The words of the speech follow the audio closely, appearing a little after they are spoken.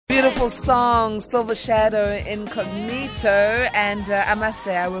Beautiful song, Silver Shadow Incognito, and I must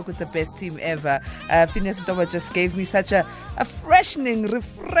say I work with the best team ever. Phineas Ntoba just gave me such a refreshing,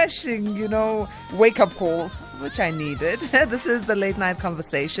 wake-up call, which I needed. This is the Late Night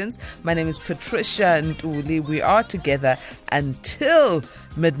Conversations. My name is Patricia Ntuli. We are together until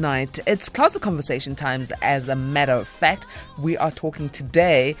midnight. It's Closet Conversation times, as a matter of fact. We are talking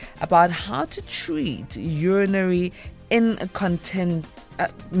today about how to treat urinary incontinence. I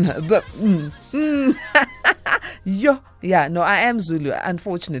am Zulu.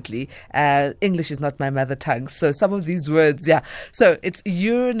 Unfortunately, English is not my mother tongue. So some of these words, So it's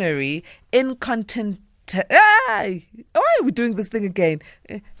urinary incontinence. Why are we doing this thing again?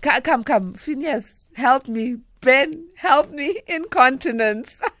 Come. Phineas, help me. Ben, help me.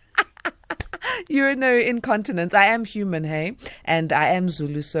 Incontinence. Urinary incontinence. I am human, hey? And I am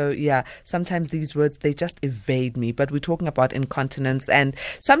Zulu, so sometimes these words, they just evade me. But we're talking about incontinence, and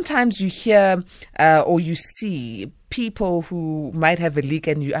sometimes you hear or you see people who might have a leak,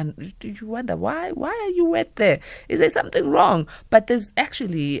 and you wonder, why are you wet there? Is there something wrong? But there's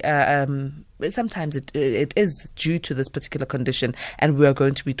actually sometimes it is due to this particular condition, and we are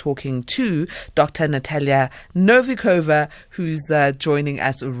going to be talking to Dr. Natalia Novikova, who's joining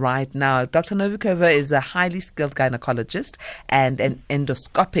us right now. Dr. Novikova is a highly skilled gynecologist and an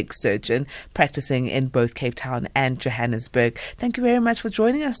endoscopic surgeon practicing in both Cape Town and Johannesburg. Thank you very much for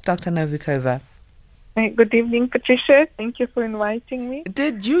joining us, Dr. Novikova. Good evening, Patricia. Thank you for inviting me.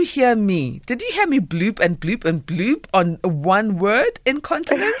 Did you hear me? Did you hear me bloop and bloop and bloop on one word,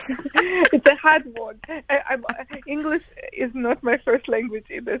 incontinence? It's a hard word. English is not my first language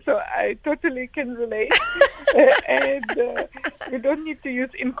either, so I totally can relate. We don't need to use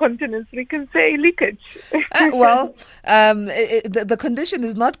incontinence. We can say leakage. The condition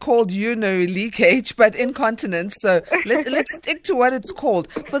is not called urinary leakage, but incontinence. So let's stick to what it's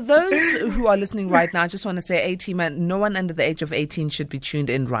called. For those who are listening right now, I just want to say, no one under the age of 18 should be tuned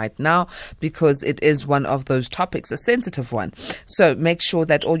in right now, because it is one of those topics, a sensitive one. So make sure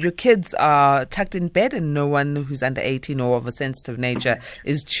that all your kids are tucked in bed and no one who's under 18 or of a sensitive nature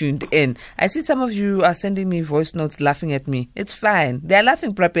is tuned in. I see some of you are sending me voice notes laughing at me. It's fine. They're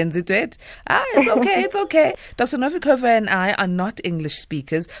laughing, it's okay, it's okay. Dr. Novikova and I are not English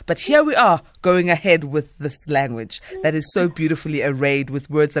speakers, but here we are going ahead with this language that is so beautifully arrayed with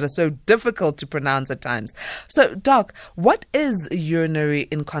words that are so difficult to pronounce at times. So, Doc, what is urinary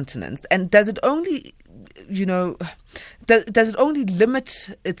incontinence, and does it only, does it only limit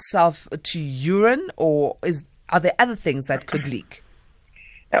itself to urine, or are there other things that could leak?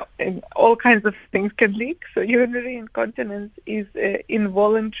 All kinds of things can leak. So urinary incontinence is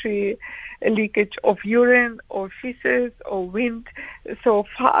involuntary leakage of urine or feces or wind. So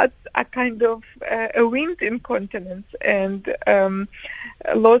farts are kind of a wind incontinence, and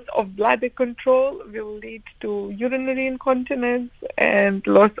loss of bladder control will lead to urinary incontinence, and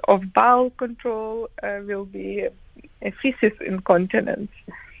loss of bowel control will be a feces incontinence.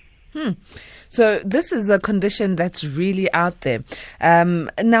 So this is a condition that's really out there.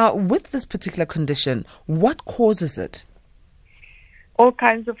 Now, with this particular condition, what causes it? All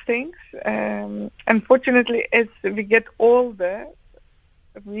kinds of things. Unfortunately, as we get older,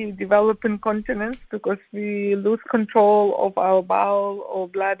 we develop incontinence because we lose control of our bowel or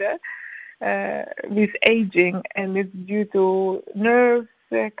bladder with aging, and it's due to nerves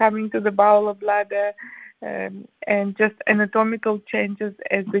coming to the bowel or bladder, and just anatomical changes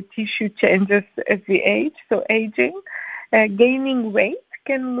as the tissue changes as we age. So aging, gaining weight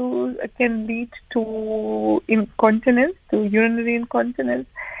can lead to incontinence, to urinary incontinence.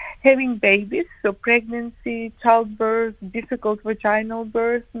 Having babies, so pregnancy, childbirth, difficult vaginal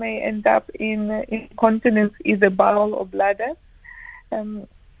birth may end up in incontinence, either bowel or bladder. And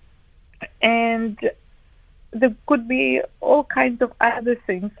there could be all kinds of other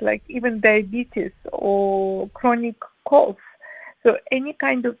things, like even diabetes or chronic cough. So any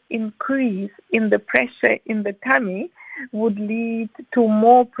kind of increase in the pressure in the tummy would lead to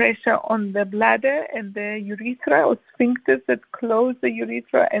more pressure on the bladder and the urethra or sphincters that close the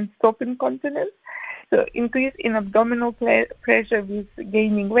urethra and stop incontinence. So increase in abdominal pressure with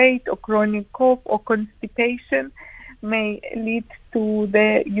gaining weight or chronic cough or constipation may lead to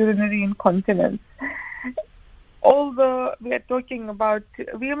the urinary incontinence. Although we are talking about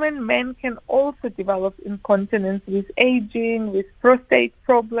women, men can also develop incontinence with aging, with prostate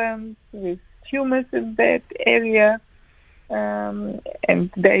problems, with tumors in that area,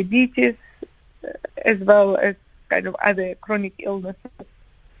 and diabetes, as well as kind of other chronic illnesses.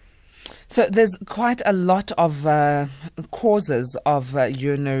 So there's quite a lot of causes of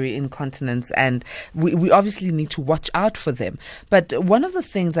urinary incontinence, and we obviously need to watch out for them. But one of the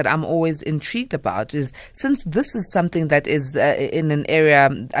things that I'm always intrigued about is, since this is something that is in an area,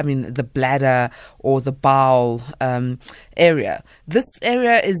 I mean, the bladder or the bowel area, this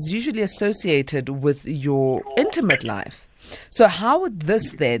area is usually associated with your intimate life. So how would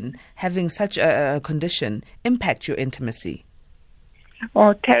this then, having such a condition, impact your intimacy?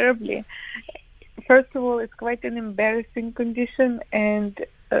 Oh, terribly. First of all, it's quite an embarrassing condition, and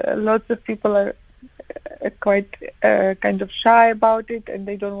lots of people are quite kind of shy about it, and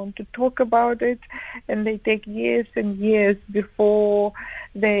they don't want to talk about it, and they take years and years before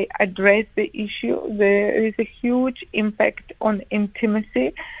they address the issue. There is a huge impact on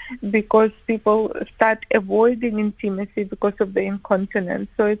intimacy because people start avoiding intimacy because of the incontinence.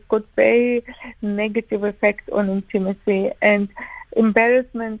 So it's got very negative effect on intimacy, and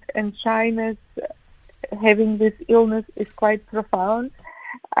embarrassment and shyness having this illness is quite profound.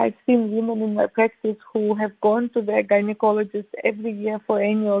 I've seen women in my practice who have gone to their gynecologist every year for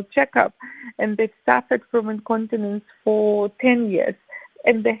annual checkup, and they've suffered from incontinence for 10 years,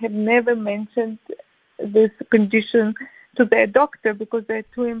 and they have never mentioned this condition to their doctor because they're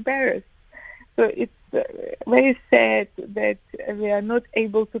too embarrassed. So it's very sad that we are not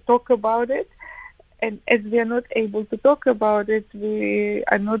able to talk about it. And as we are not able to talk about it, we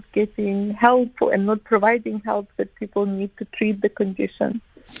are not getting help and not providing help that people need to treat the condition.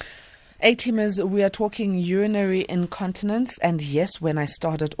 A-teamers, we are talking urinary incontinence, and yes, when I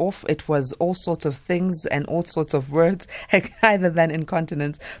started off, it was all sorts of things and all sorts of words other than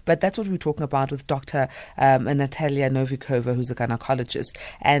incontinence, but that's what we're talking about with Dr. Natalia Novikova, who's a gynecologist,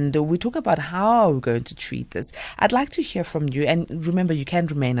 and we talk about how we're going to treat this. I'd like to hear from you, and remember, you can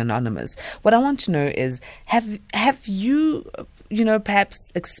remain anonymous. What I want to know is, have you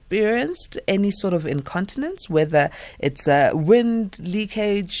perhaps experienced any sort of incontinence, whether it's wind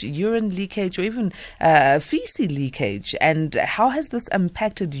leakage, urine leakage, or even feces leakage, and how has this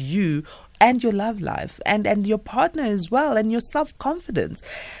impacted you and your love life and your partner as well, and your self-confidence?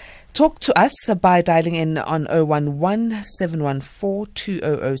 Talk to us by dialing in on 011 714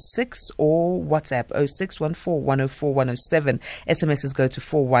 2006 or WhatsApp 0614 104 107. SMSs go to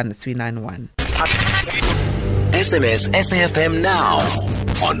 41391. SMS SAFM now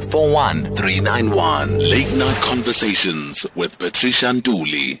on 41391. Late Night Conversations with Patricia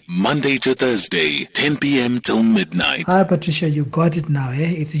Nduli, Monday to Thursday, 10 p.m. till midnight. Hi Patricia, you got it now.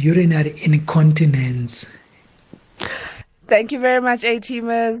 It's urinary incontinence. Thank you very much,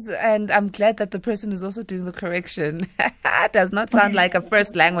 A-teamers, and I'm glad that the person is also doing the correction. Does not sound like a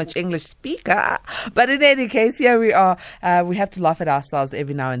first language English speaker, but in any case, here we are. We have to laugh at ourselves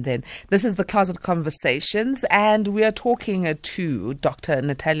every now and then. This is the Closet Conversations, and we are talking to Dr.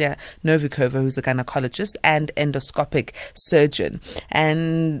 Natalia Novikova, who's a gynecologist and endoscopic surgeon.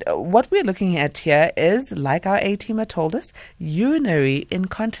 And what we're looking at here is, like our A-teamer told us, urinary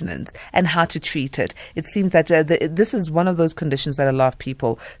incontinence and how to treat it. It seems that this is one of those conditions that a lot of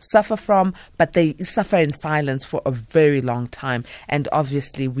people suffer from, but they suffer in silence for a very long time. And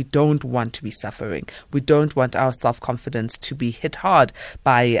obviously, we don't want to be suffering. We don't want our self-confidence to be hit hard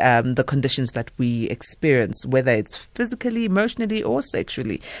by the conditions that we experience, whether it's physically, emotionally, or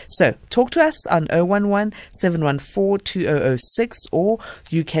sexually. So talk to us on 011 714 2006, or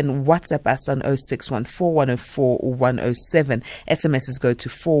you can WhatsApp us on 0614 104 107. SMSs go to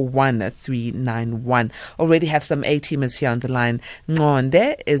 41391. Already have some A-teamers here on the line.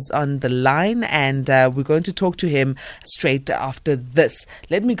 Ngonde is on the line, and we're going to talk to him straight after this.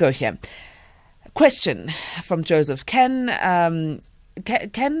 Let me go here. Question from Joseph. Can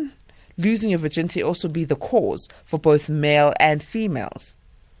losing your virginity also be the cause for both male and females?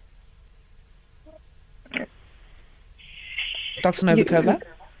 Dr. Novikova?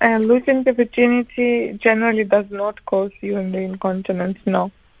 Losing the virginity generally does not cause urinary incontinence,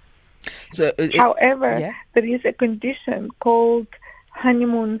 no. So, however, there is a condition called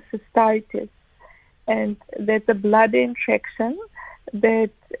honeymoon cystitis, and that's a bladder infection that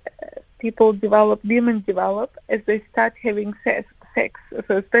women develop as they start having sex.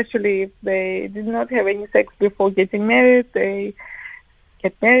 So especially if they did not have any sex before getting married, they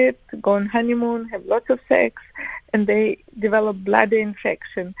get married, go on honeymoon, have lots of sex, and they develop bladder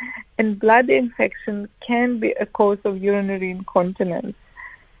infection. And bladder infection can be a cause of urinary incontinence.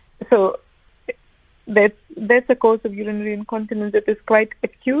 So that's a cause of urinary incontinence that is quite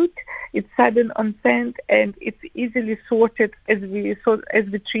acute. It's sudden onset, and it's easily sorted as we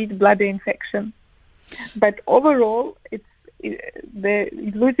treat bladder infection. But overall,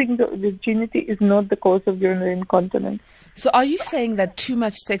 losing the virginity is not the cause of urinary incontinence. So are you saying that too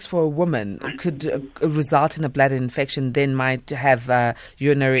much sex for a woman could result in a bladder infection, then might have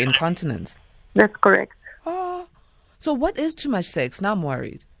urinary incontinence? That's correct. Oh, so what is too much sex? Now I'm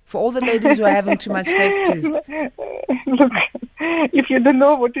worried. For all the ladies who are having too much sex, please. Look, if you don't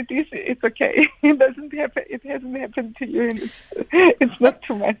know what it is, it's okay. It doesn't happen. It hasn't happened to you, and it's not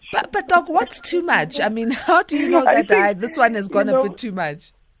too much. But Doc, what's too much? I mean, how do you know that this one has gone a bit too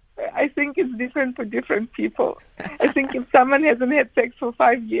much? I think it's different for different people. I think if someone hasn't had sex for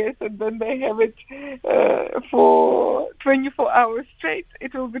 5 years and then they have it for 24 hours straight,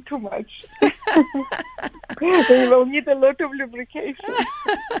 it will be too much. They will need a lot of lubrication.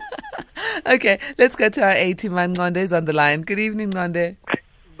 Okay, let's go to our A-team. Ngonde is on the line. Good evening, Ngonde.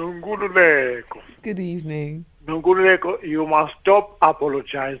 Nongululeko. Good evening. Nongululeko, you must stop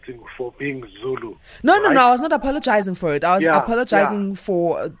apologizing for being Zulu. No, right? I was not apologizing for it. I was apologizing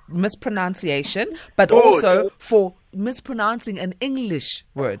for mispronunciation, but also for mispronouncing an English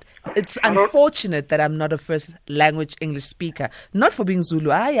word. It's unfortunate that I'm not a first language English speaker. Not for being Zulu.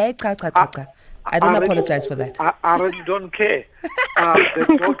 I don't apologize for that. I really don't care.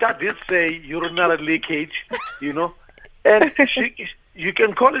 The doctor did say urinary leakage, and you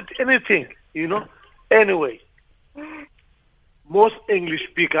can call it anything, Anyway, most English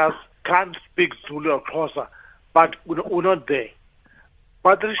speakers can't speak Zulu or Xhosa, but we're not there.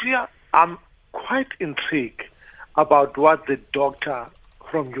 Patricia, I'm quite intrigued about what the doctor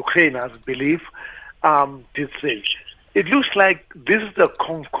from Ukraine, I believe, did say. It looks like this is the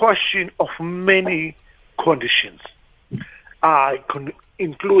concoction of many conditions.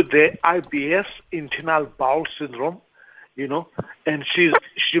 Include the IBS, internal bowel syndrome, and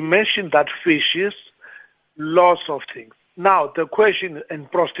she mentioned that faeces, lots of things. Now, the question, and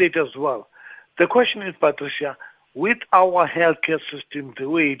prostate as well. The question is, Patricia, with our healthcare system the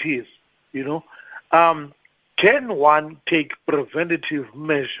way it is, can one take preventative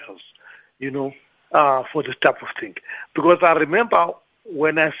measures, for this type of thing? Because I remember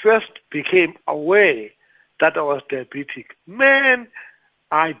when I first became aware that I was diabetic, man,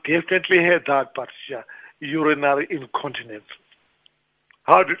 I definitely had that, Patricia, urinary incontinence.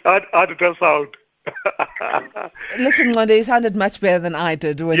 How did that sound? Listen, Ngonde, you sounded much better than I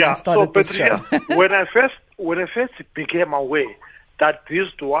did when I started this show. when I first became aware that this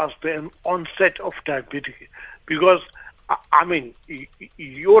was the onset of diabetes, because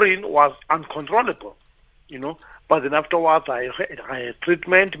urine was uncontrollable, But then afterwards, I had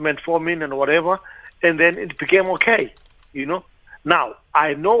treatment, metformin, and whatever, and then it became okay, Now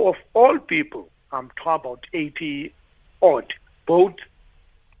I know of all people, I'm talking about 80 odd, both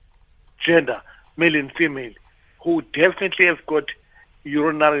gender, male and female, who definitely have got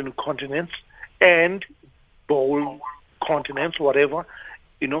urinary incontinence and bowel continence, whatever,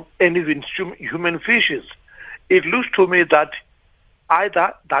 and even human feces. It looks to me that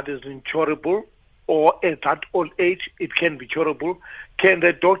either that is incurable or at that old age it can be curable. Can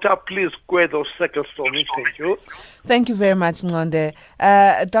the doctor please square those circles for me? Thank you. Thank you very much, Ngonde.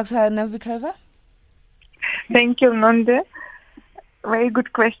 Dr. Novikova? Thank you, Nonde. Very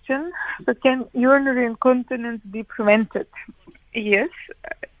good question. So can urinary incontinence be prevented? Yes,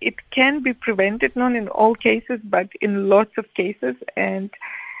 it can be prevented, not in all cases, but in lots of cases. And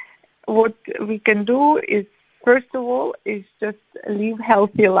what we can do is, first of all, is just live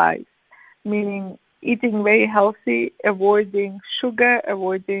healthy lives, meaning eating very healthy, avoiding sugar,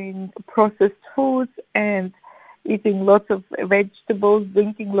 avoiding processed foods, and eating lots of vegetables,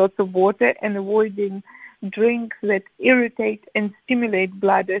 drinking lots of water, and avoiding drinks that irritate and stimulate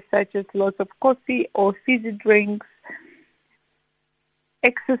bladder, such as lots of coffee or fizzy drinks.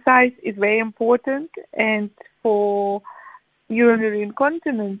 Exercise is very important, and for urinary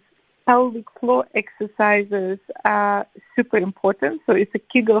incontinence, pelvic floor exercises are super important. So it's a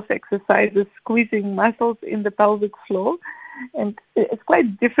Kegels exercises, squeezing muscles in the pelvic floor. And it's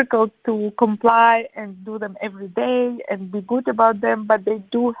quite difficult to comply and do them every day and be good about them, but they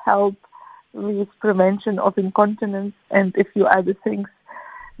do help with prevention of incontinence and a few other things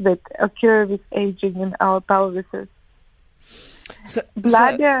that occur with aging in our pelvises.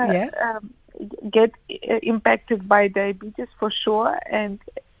 Bladder get impacted by diabetes for sure, and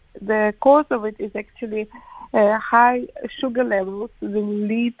the cause of it is actually high sugar levels that will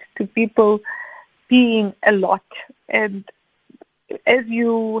lead to people peeing a lot. And as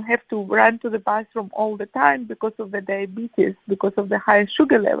you have to run to the bathroom all the time because of the diabetes, because of the high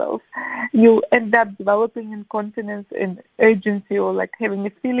sugar levels, you end up developing incontinence and urgency, or like having a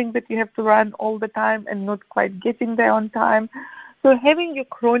feeling that you have to run all the time and not quite getting there on time. So having your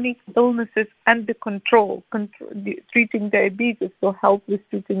chronic illnesses under control, treating diabetes will help with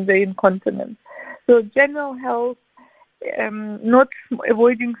treating the incontinence. So general health not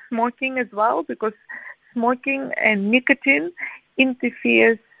avoiding smoking as well, because smoking and nicotine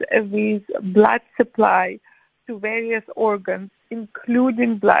interferes with blood supply to various organs,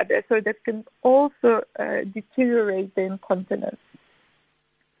 including bladder, so that can also deteriorate the incontinence.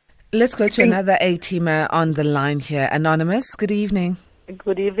 Let's go to another A-teamer on the line here. Anonymous, good evening.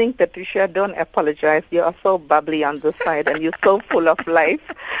 Good evening, Patricia. Don't apologize. You are so bubbly on this side and you're so full of life.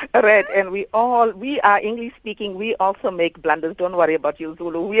 Right. And we are English speaking. We also make blunders. Don't worry about you,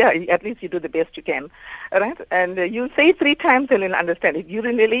 Zulu. At least you do the best you can. Right. And you say 3 times and you'll understand it.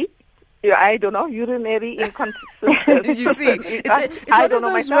 Urinary incontinence. Did you see? It's one of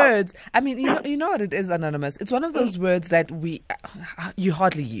those words. I mean, you know what it is, Anonymous. It's one of those words that you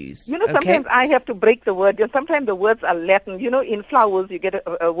hardly use. Sometimes I have to break the word. Sometimes the words are Latin. In flowers you get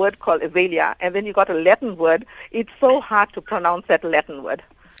a word called azalea, and then you got a Latin word. It's so hard to pronounce that Latin word.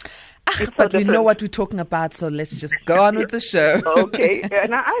 But we know what we're talking about, so let's just go on with the show. Okay.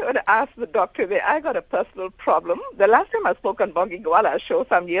 Now, I want to ask the doctor that I got a personal problem. The last time I spoke on Bongi Gwala's show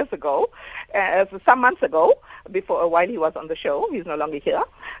some months ago, while he was on the show, he's no longer here,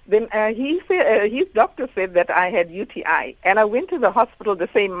 then his doctor said that I had UTI. And I went to the hospital the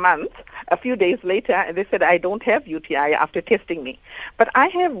same month, a few days later, and they said I don't have UTI after testing me. But I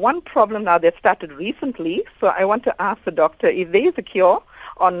have one problem now that started recently, so I want to ask the doctor if there is a cure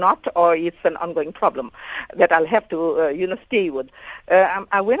or not, or it's an ongoing problem that I'll have to, stay with.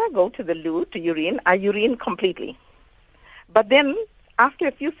 When I go to the loo to urine, I urine completely. But then, after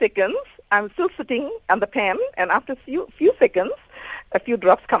a few seconds, I'm still sitting on the pan, and after a few seconds, a few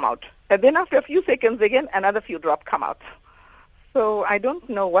drops come out. And then after a few seconds again, another few drops come out. So I don't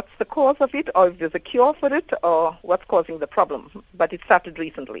know what's the cause of it, or if there's a cure for it, or what's causing the problem. But it started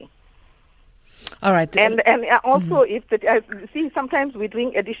recently. All right. And also, sometimes we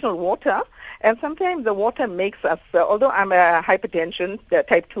drink additional water, and sometimes the water makes us, although I'm a hypertension,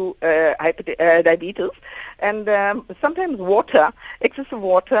 type 2 diabetes, and sometimes excessive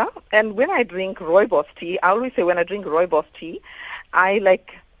water, and when I drink rooibos tea, I always say when I drink rooibos tea, I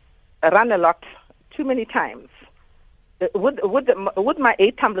run a lot, too many times. With my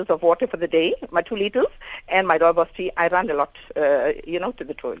 8 tumblers of water for the day, my 2 liters, and my rooibos tea, I run a lot, to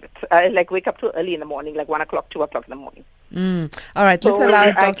the toilet. I wake up too early in the morning, 1 o'clock, 2 o'clock in the morning. All right, let's allow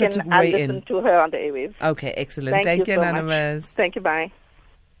a doctor to weigh in. Listen to her on the airwaves. Okay, excellent. Thank you, so Anonymous. Much. Thank you, bye.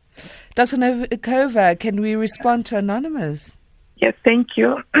 Dr. Novikova, can we respond to Anonymous? Yes, thank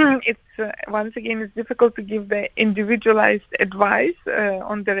you. Once again, it's difficult to give the individualized advice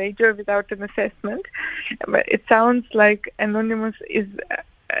on the radio without an assessment. But it sounds like Anonymous is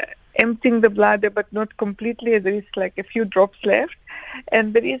emptying the bladder, but not completely. There is a few drops left.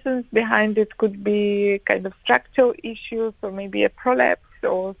 And the reasons behind it could be kind of structural issues, or maybe a prolapse,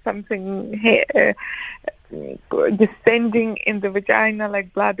 or something descending in the vagina,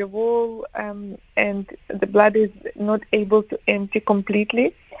 like bladder wall, and the bladder is not able to empty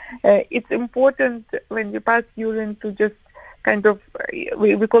completely. It's important when you pass urine to just kind of,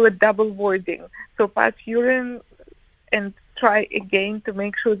 we call it double voiding. So pass urine and try again to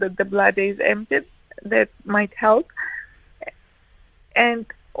make sure that the bladder is emptied. That might help. And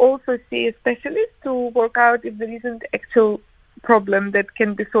also see a specialist to work out if there isn't actual problem that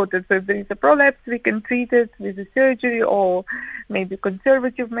can be sorted. So if there is a prolapse, we can treat it with a surgery or maybe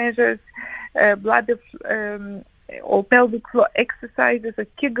conservative measures. Bladder or pelvic floor exercises or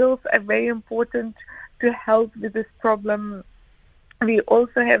Kegels are very important to help with this problem. We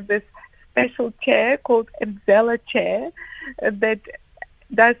also have this special chair called Emzella chair that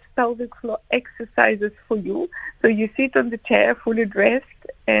does pelvic floor exercises for you. So you sit on the chair fully dressed,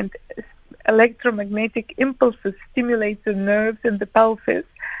 and electromagnetic impulses stimulate the nerves in the pelvis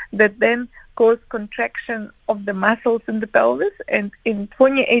that then cause contraction of the muscles in the pelvis, and in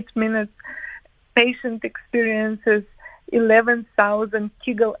 28 minutes patient experiences 11,000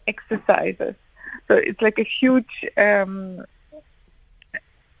 Kegel exercises. So it's like a huge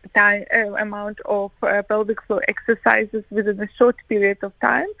amount of pelvic floor exercises within a short period of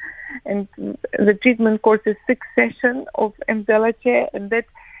time, and the treatment course is 6 sessions of Emzella chair, and that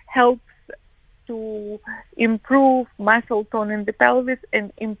helps to improve muscle tone in the pelvis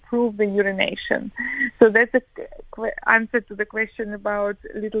and improve the urination. So that's the answer to the question about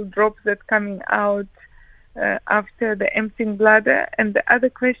little drops that coming out after the emptying bladder. And the other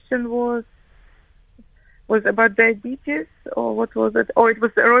question was about diabetes, or what was it? Oh, it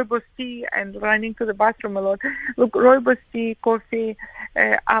was the rooibos tea and running to the bathroom a lot. Look, rooibos tea, coffee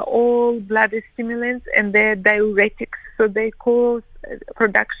are all bladder stimulants, and they're diuretics, so they cause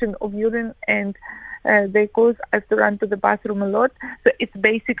production of urine and they cause us to run to the bathroom a lot. So it's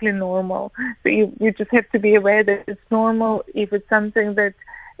basically normal. So you just have to be aware that it's normal. If it's something that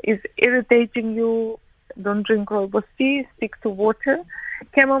is irritating you, don't drink rooibos tea, stick to water.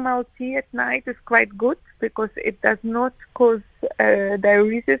 Chamomile tea at night is quite good because it does not cause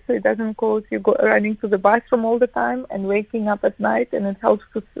diuresis, so it doesn't cause you running to the bathroom all the time and waking up at night, and it helps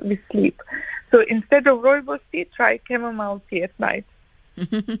with sleep. So instead of rooibos tea, try chamomile tea at night.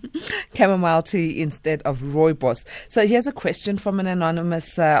 Chamomile tea instead of rooibos. So here's a question from an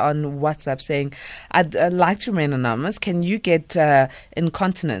anonymous on WhatsApp saying, I'd like to remain anonymous. Can you get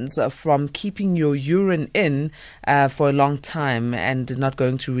incontinence from keeping your urine in for a long time and not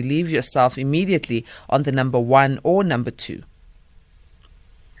going to relieve yourself immediately on the number 1 or number 2?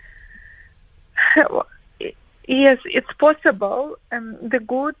 Yes, it's possible. The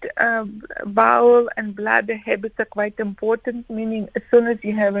good bowel and bladder habits are quite important, meaning as soon as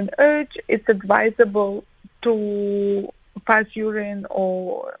you have an urge, it's advisable to pass urine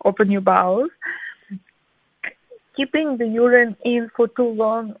or open your bowels. Keeping the urine in for too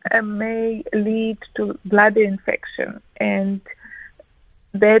long may lead to bladder infection, and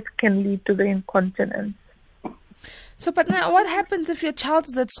that can lead to the incontinence. So, but now what happens if your child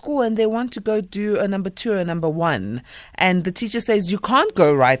is at school and they want to go do a number 2 or a number 1 and the teacher says, you can't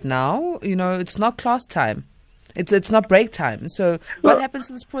go right now, it's not class time. It's not break time. So what happens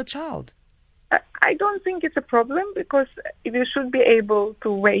to this poor child? I don't think it's a problem because you should be able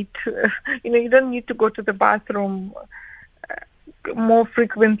to wait. You don't need to go to the bathroom more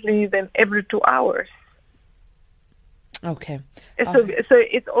frequently than every 2 hours. Okay. So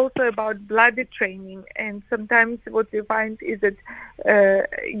it's also about bladder training, and sometimes what you find is that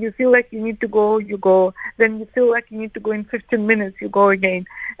you feel like you need to go, you go. Then you feel like you need to go in 15 minutes, you go again,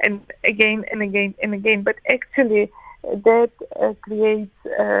 and again, and again, and again. But actually, that creates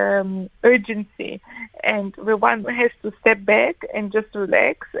urgency, and one has to step back and just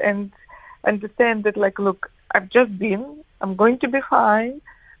relax and understand that, look, I've just been, I'm going to be fine.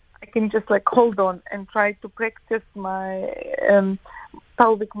 I can just hold on and try to practice my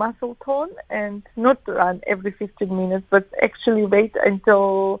pelvic muscle tone and not run every 15 minutes, but actually wait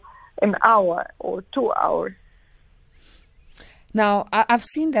until an hour or 2 hours. Now, I've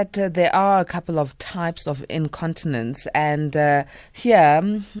seen that there are a couple of types of incontinence, and here,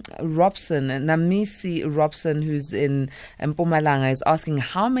 Namisi Robson, who's in Mpumalanga, is asking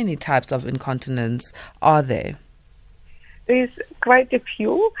how many types of incontinence are there? There's quite a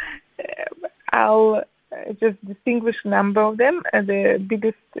few. I'll just distinguish a number of them. The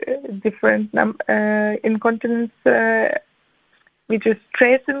biggest different incontinence, which is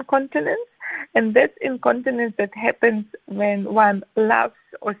stress incontinence, and that's incontinence that happens when one laughs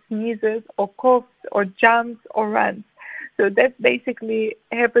or sneezes or coughs or jumps or runs. So that basically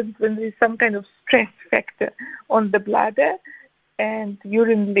happens when there's some kind of stress factor on the bladder and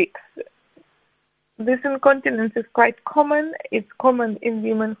urine leaks. This incontinence is quite common. It's common in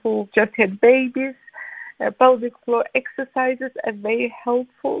women who just had babies. Pelvic floor exercises are very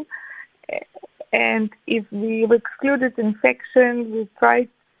helpful. And if we've excluded infection, we've tried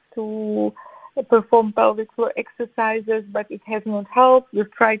to perform pelvic floor exercises, but it has not helped.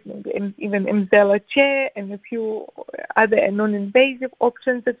 We've tried even Emzella chair and a few other non-invasive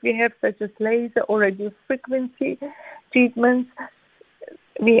options that we have, such as laser or radio frequency treatments.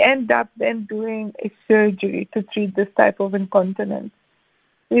 We end up then doing a surgery to treat this type of incontinence.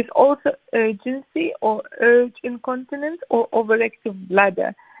 There's also urgency or urge incontinence or overactive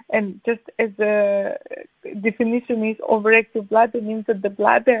bladder. And just as a definition is, overactive bladder means that the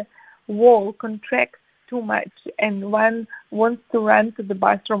bladder wall contracts too much and one wants to run to the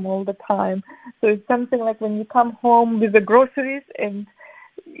bathroom all the time. So it's something like when you come home with the groceries and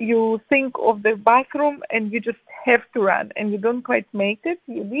you think of the bathroom and you just have to run and you don't quite make it,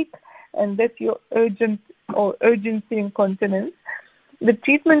 you leak, and that's your urgent or urgency incontinence. The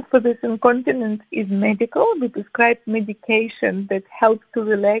treatment for this incontinence is medical. We prescribe medication that helps to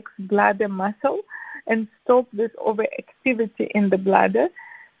relax bladder muscle and stop this overactivity in the bladder.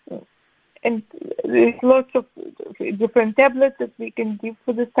 And there's lots of different tablets that we can give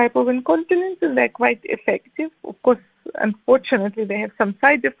for this type of incontinence, and they're quite effective. Of course, unfortunately, they have some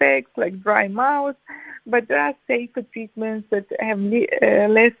side effects like dry mouth, but there are safer treatments that have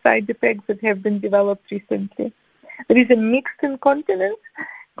less side effects that have been developed recently. There is a mixed incontinence,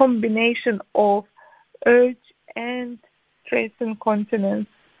 combination of urge and stress incontinence.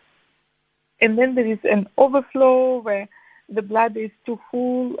 And then there is an overflow where the bladder is too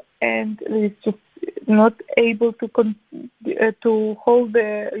full and is just not able to hold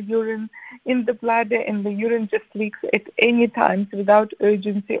the urine in the bladder, and the urine just leaks at any time without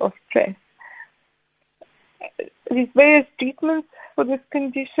urgency or stress. There's various treatments for this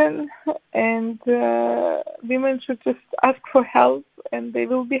condition, and women should just ask for help, and they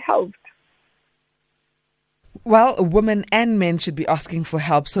will be helped. Well, women and men should be asking for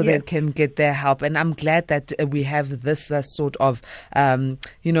help so they can get their help. And I'm glad that we have this sort of,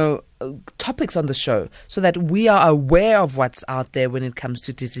 topics on the show so that we are aware of what's out there when it comes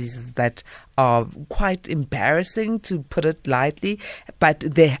to diseases that are quite embarrassing, to put it lightly, but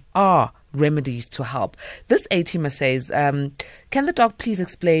there are remedies to help. This A-teamer says, can the doc please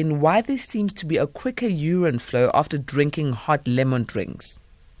explain why there seems to be a quicker urine flow after drinking hot lemon drinks?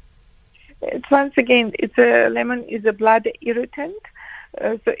 Lemon is a bladder irritant,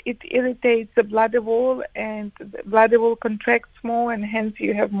 so it irritates the bladder wall, and the bladder wall contracts more, and hence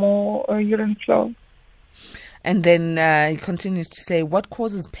you have more urine flow. And then he continues to say, what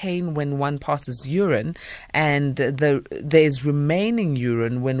causes pain when one passes urine, and there is remaining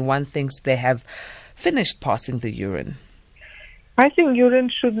urine when one thinks they have finished passing the urine? Passing urine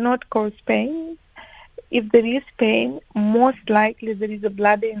should not cause pain. If there is pain, most likely there is a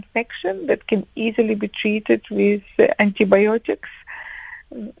bladder infection that can easily be treated with antibiotics.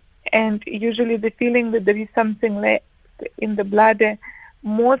 And usually the feeling that there is something left in the bladder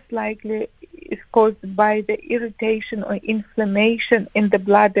most likely is caused by the irritation or inflammation in the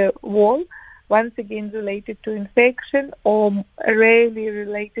bladder wall, once again related to infection or rarely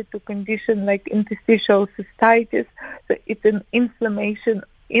related to condition like interstitial cystitis. So it's an inflammation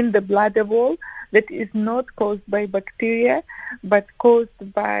in the bladder wall that is not caused by bacteria, but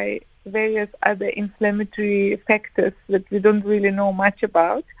caused by various other inflammatory factors that we don't really know much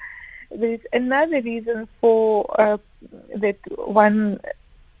about. There is another reason for that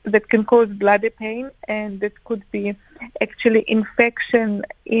can cause bladder pain, and that could be actually infection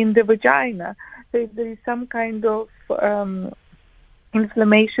in the vagina. So if there is some kind of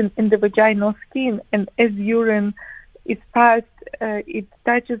inflammation in the vaginal skin, and as urine is passed, it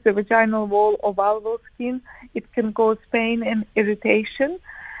touches the vaginal wall or vulval skin, it can cause pain and irritation.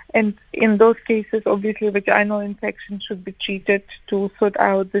 And in those cases, obviously, vaginal infection should be treated to sort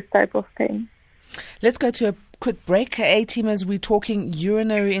out this type of pain. Let's go to a quick break. A-teamers, we're talking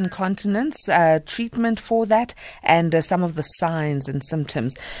urinary incontinence, treatment for that, and some of the signs and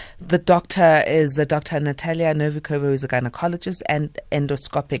symptoms. The doctor is Dr. Natalia Novikova, who is a gynaecologist and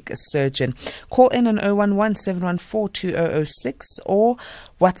endoscopic surgeon. Call in on 011-714-2006 or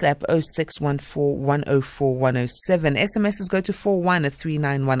WhatsApp 0614-104-107. SMSs go to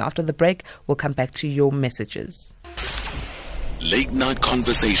 41391. After the break, we'll come back to your messages. Late Night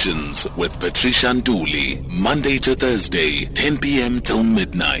Conversations with Patricia Nduli, Monday to Thursday, 10 p.m. till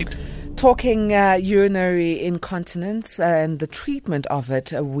midnight. Talking urinary incontinence and the treatment of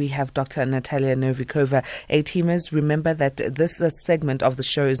it, we have Dr. Natalia Novikova. A-teamers, remember that this segment of the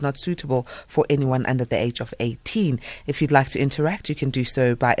show is not suitable for anyone under the age of 18. If you'd like to interact, you can do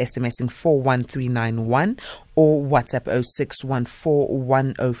so by SMSing 41391 or WhatsApp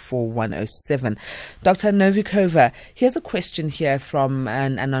 0614-104-107. Dr. Novikova, here's a question here from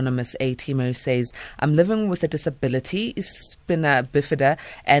an anonymous A-teamer who says, I'm living with a disability, spina bifida,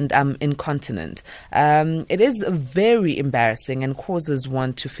 and I'm incontinent. It is very embarrassing and causes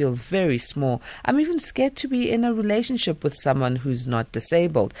one to feel very small. I'm even scared to be in a relationship with someone who's not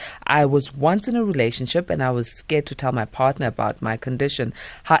disabled. I was once in a relationship and I was scared to tell my partner about my condition.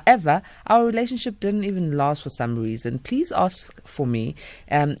 However, our relationship didn't even last for some reason. Please ask for me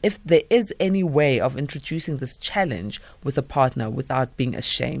if there is any way of introducing this challenge with a partner without being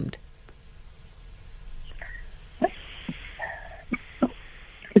ashamed.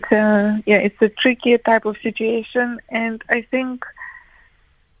 It's a tricky type of situation, and I think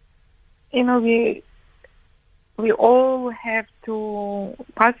we all have to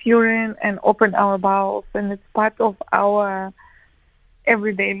pass urine and open our bowels, and it's part of our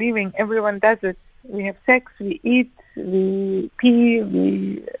everyday living. Everyone does it. We have sex, we eat, we pee,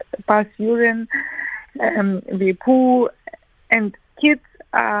 we pass urine, we poo, and kids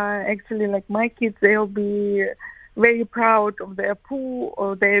are actually like my kids. They'll be very proud of their poo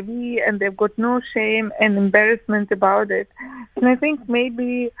or their wee, and they've got no shame and embarrassment about it. And I think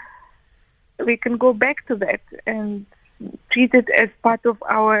maybe we can go back to that and treat it as part of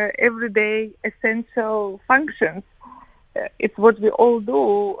our everyday essential functions. It's what we all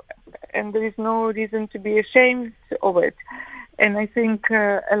do, and there is no reason to be ashamed of it. And I think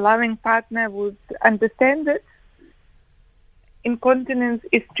a loving partner would understand it. Incontinence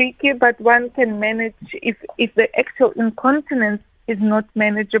is tricky, but one can manage if the actual incontinence is not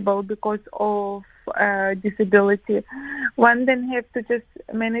manageable because of disability. One then has to just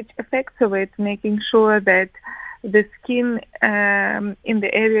manage effects of it, making sure that the skin in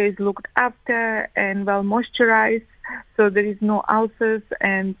the area is looked after and well moisturized, so there is no ulcers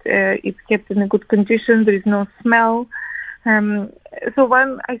and it's kept in a good condition. There is no smell. So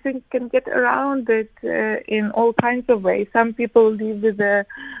one, I think, can get around it in all kinds of ways. Some people live with a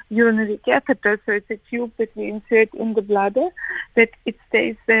urinary catheter, so it's a tube that we insert in the bladder that it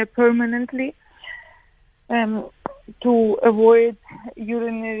stays there permanently to avoid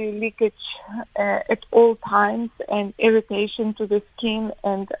urinary leakage at all times and irritation to the skin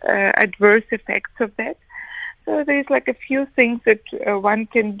and adverse effects of that. So there's like a few things that one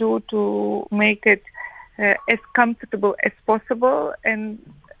can do to make it as comfortable as possible. And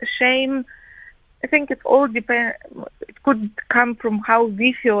shame, I think it's all depend. It could come from how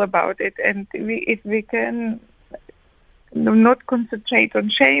we feel about it, and if we can not concentrate on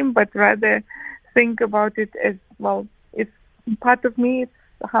shame, but rather think about it as, well, it's part of me, it's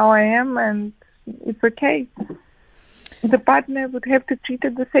how I am, and it's okay. The partner would have to treat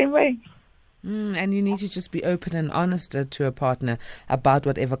it the same way. And you need to just be open and honest to a partner about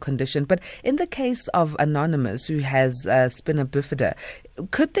whatever condition. But in the case of Anonymous, who has spina bifida,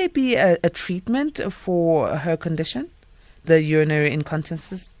 could there be a treatment for her condition, the urinary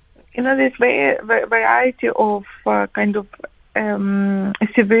incontinence? There's variety of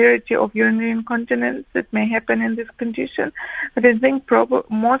severity of urinary incontinence that may happen in this condition. But I think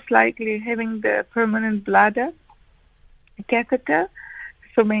most likely having the permanent bladder catheter,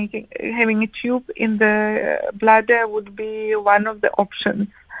 so having a tube in the bladder would be one of the options.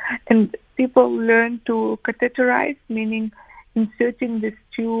 And people learn to catheterize, meaning inserting this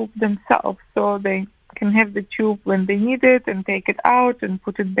tube themselves, so they can have the tube when they need it and take it out and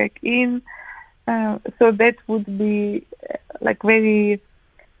put it back in. So that would be like very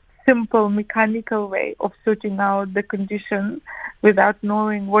simple mechanical way of sorting out the condition without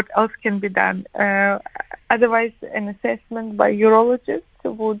knowing what else can be done. Otherwise, an assessment by urologist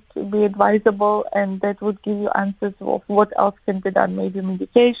would be advisable, and that would give you answers of what else can be done, maybe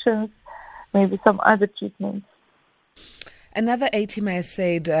medications, maybe some other treatments. Another AT may have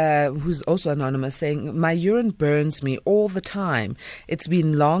said, who's also anonymous, saying, my urine burns me all the time. It's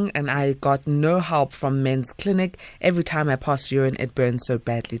been long and I got no help from men's clinic. Every time I pass urine, it burns so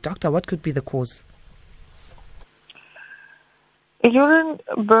badly. Doctor, what could be the cause? Urine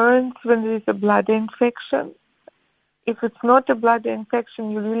burns when there is a bladder infection. If it's not a bladder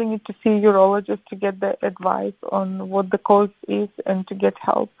infection, you really need to see a urologist to get the advice on what the cause is and to get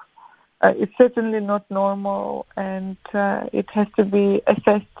help. It's certainly not normal, and it has to be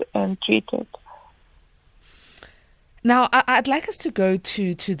assessed and treated. Now, I'd like us to go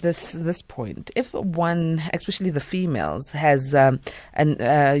to this point. If one, especially the females, has an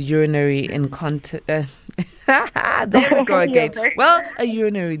urinary incontinence, there we go again. Yeah, well, a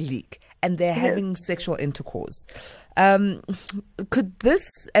urinary leak, and they're having sexual intercourse. Could this,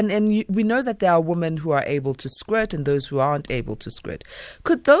 and we know that there are women who are able to squirt and those who aren't able to squirt.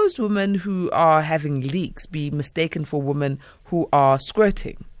 Could those women who are having leaks be mistaken for women who are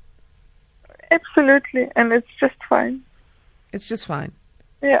squirting? Absolutely, and it's just fine. It's just fine.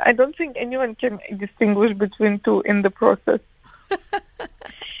 Yeah, I don't think anyone can distinguish between two in the process.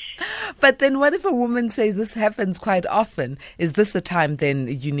 But then what if a woman says this happens quite often? Is this the time then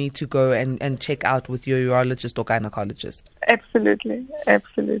you need to go and check out with your urologist or gynecologist? Absolutely,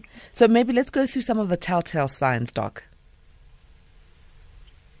 absolutely. So maybe let's go through some of the telltale signs, Doc.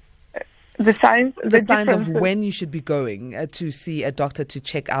 The signs of when you should be going to see a doctor to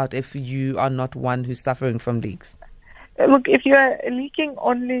check out if you are not one who's suffering from leaks. Look, if you are leaking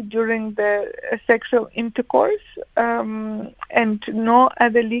only during the sexual intercourse and no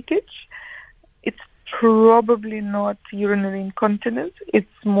other leakage, it's probably not urinary incontinence.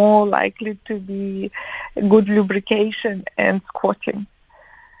 It's more likely to be good lubrication and squatting.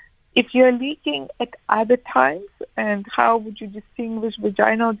 If you're leaking at other times, and how would you distinguish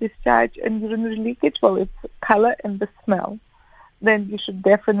vaginal discharge and urinary leakage? Well, it's color and the smell. Then you should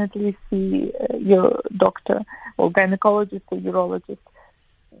definitely see your doctor or gynecologist or urologist.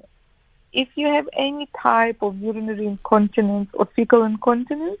 If you have any type of urinary incontinence or fecal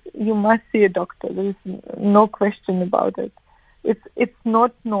incontinence, you must see a doctor. There is no question about it. It's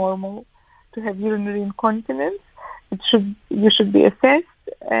not normal to have urinary incontinence. You should be assessed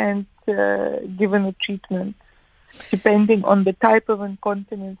and given a treatment, depending on the type of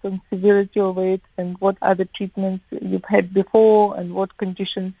incontinence and severity of it and what other treatments you've had before and what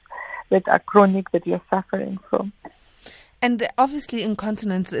conditions that are chronic that you're suffering from. And obviously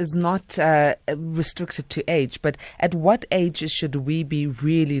incontinence is not restricted to age, but at what age should we be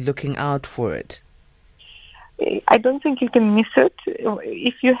really looking out for it? I don't think you can miss it.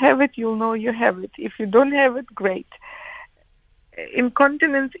 If you have it, you'll know you have it. If you don't have it, great.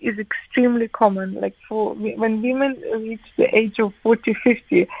 Incontinence is extremely common. Like when women reach the age of 40,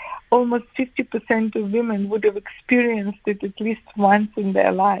 50, almost 50% of women would have experienced it at least once in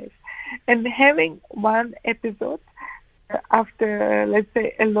their life. And having one episode after, let's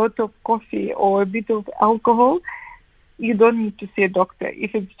say, a lot of coffee or a bit of alcohol, you don't need to see a doctor.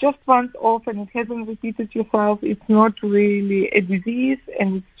 If it's just once off and it hasn't repeated itself, it's not really a disease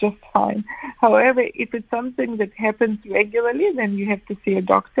and it's just fine. However, if it's something that happens regularly, then you have to see a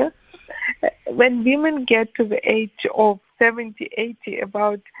doctor. When women get to the age of 70, 80,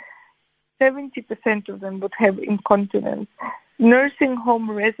 about 70% of them would have incontinence. Nursing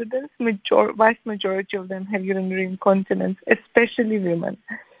home residents, vast majority of them have urinary incontinence, especially women.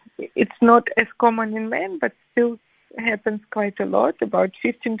 It's not as common in men, but still happens quite a lot. About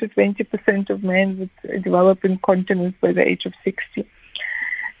 15 to 20% of men would develop incontinence by the age of 60.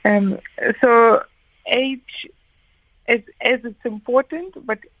 So age, as it's important,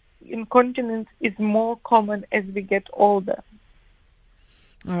 but incontinence is more common as we get older.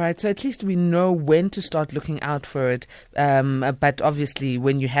 All right, so at least we know when to start looking out for it. But obviously,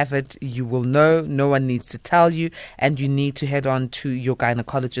 when you have it, you will know. No one needs to tell you, and you need to head on to your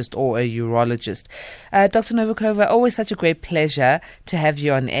gynecologist or a urologist. Dr. Novikova, always such a great pleasure to have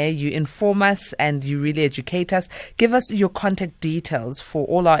you on air. You inform us and you really educate us. Give us your contact details for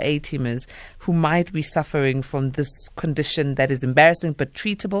all our A-teamers who might be suffering from this condition that is embarrassing but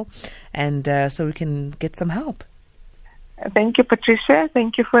treatable, and so we can get some help. Thank you, Patricia.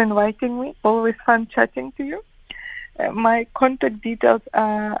 Thank you for inviting me. Always fun chatting to you. My contact details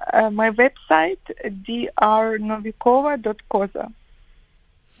are my website, drnovikova.koza.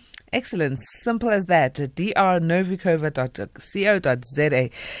 Excellent. Simple as that. drnovikova.co.za.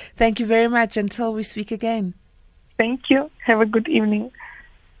 Thank you very much. Until we speak again. Thank you. Have a good evening.